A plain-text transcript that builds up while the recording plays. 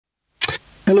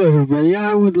Hello everybody,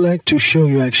 I would like to show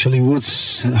you actually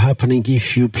what's happening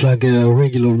if you plug a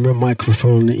regular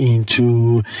microphone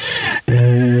into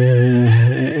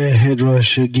a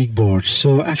Headrush Gigboard.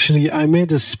 So actually I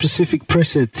made a specific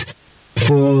preset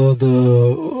for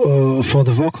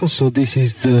the vocals, so this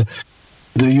is the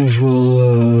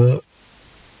usual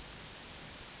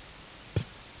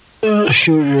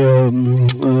Shure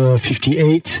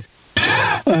 58.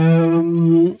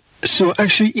 So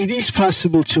actually it is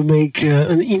possible to make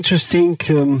an interesting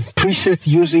preset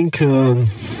using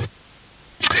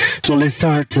so let's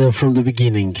start from the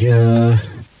beginning.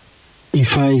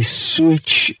 If I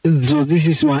switch, so this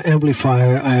is my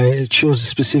amplifier. I chose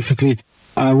specifically,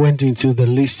 I went into the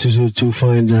list to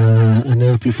find an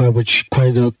amplifier which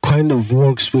kind of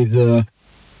works with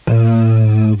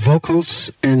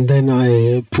vocals, and then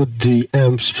I put the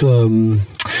amps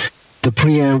the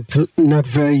preamp not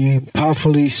very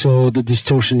powerfully, so the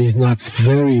distortion is not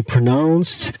very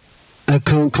pronounced. A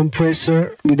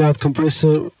compressor, without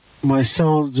compressor, my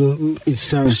sound it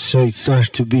starts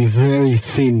to be very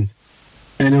thin.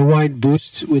 And a wide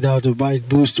boost without a wide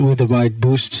boost with a wide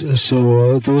boost.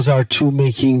 So those are two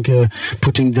making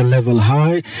putting the level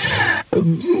high.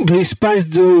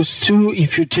 Despite those two,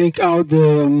 if you take out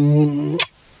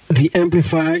the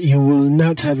amplifier, you will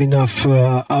not have enough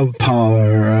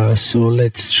power. So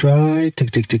let's try.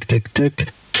 Tick.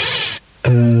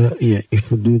 Yeah, if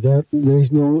we do that, there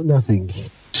is nothing.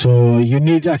 So you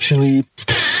need actually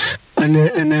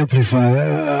an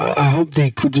amplifier. I hope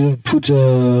they could put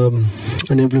an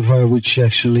amplifier which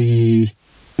actually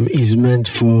is meant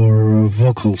for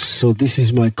vocals. So this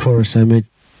is my chorus. I may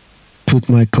put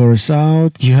my chorus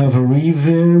out. You have a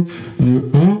reverb,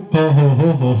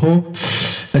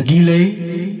 a delay,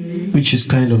 which is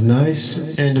kind of nice,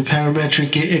 and a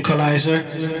parametric equalizer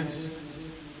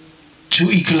to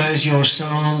equalize your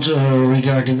sound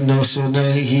regarding no. So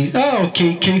now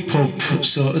okay, K-pop.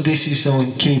 So this is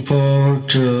on K-pop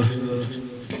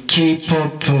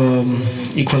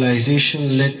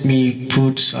equalization. Let me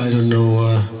put, I don't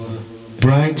know,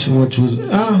 bright. What would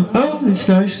it's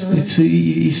nice. It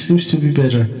seems to be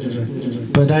better.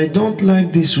 But I don't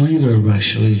like this reverb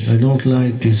actually. I don't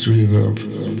like this reverb.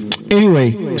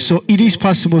 Anyway, so it is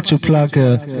possible to plug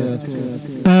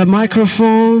a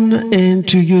microphone and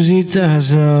to use it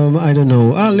as I don't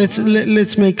know. Let's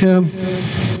make a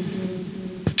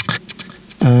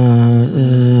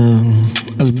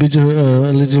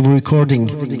little recording.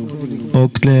 Au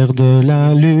clair de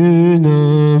la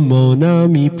lune, mon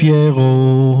ami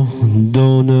Pierrot,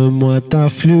 donne-moi ta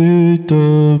flûte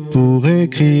pour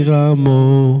écrire un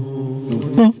mot.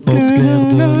 Au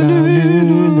clair de la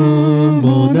lune,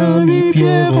 mon ami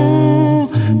Pierrot,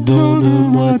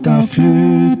 donne-moi ta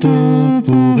flûte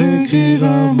pour écrire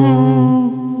un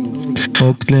mot.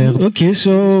 Au clair. Okay,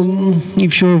 so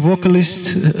if you're a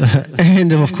vocalist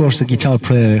and of course a guitar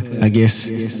player, I guess,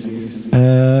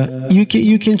 you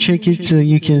can check it.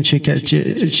 You can check it.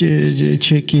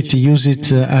 Use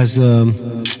it as a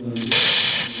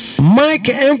mic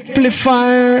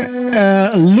amplifier,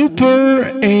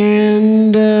 looper,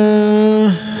 and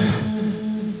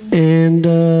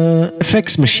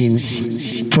effects machine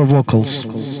for vocals.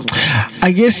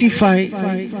 I guess if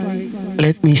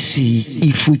let me see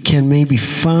if we can maybe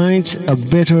find a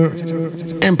better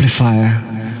amplifier.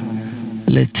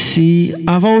 Let's see.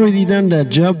 I've already done that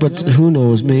job, but who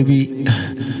knows? Maybe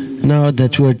now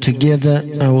that we're together,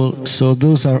 I will. So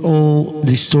those are all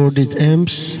distorted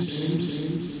amps.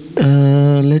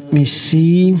 Let me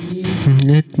see.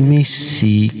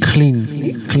 Clean.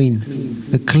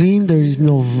 The clean. There is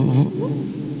no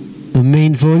the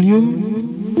main volume.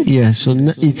 Yeah, so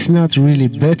it's not really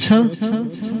better.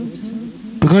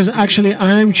 Because actually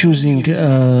I'm choosing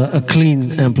a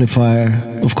clean amplifier,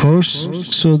 of course.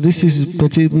 So this is,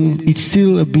 but it's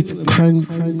still a bit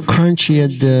crunchy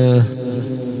at the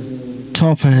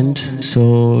top end.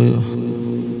 So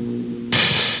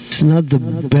it's not the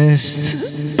best.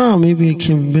 Oh, maybe I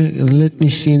can. Let me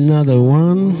see another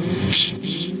one.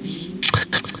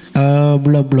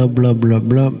 Blah blah blah blah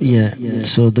blah. Yeah.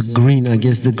 So the green. I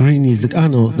guess the green is the.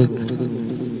 No, the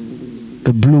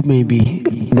blue maybe.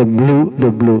 The blue.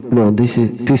 No, this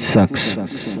sucks.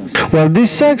 Well,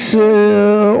 this sucks,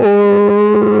 or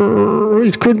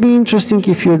it could be interesting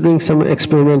if you're doing some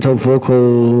experimental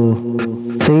vocal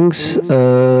things.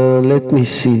 Let me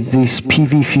see. This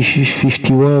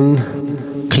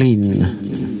PV51 clean.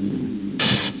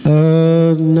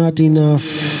 Not enough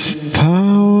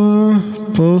power.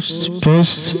 Post.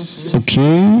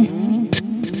 Okay.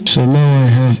 So now I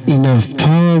have enough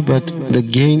power, but the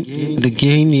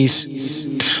gain is.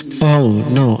 Oh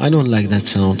no, I don't like that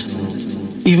sound.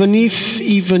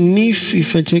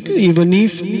 if I take, even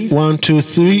if 1 2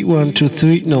 3 1 2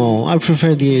 3, no, I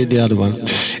prefer the other one.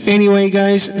 Anyway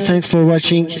guys, thanks for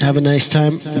watching, have a nice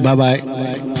time, bye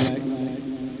bye.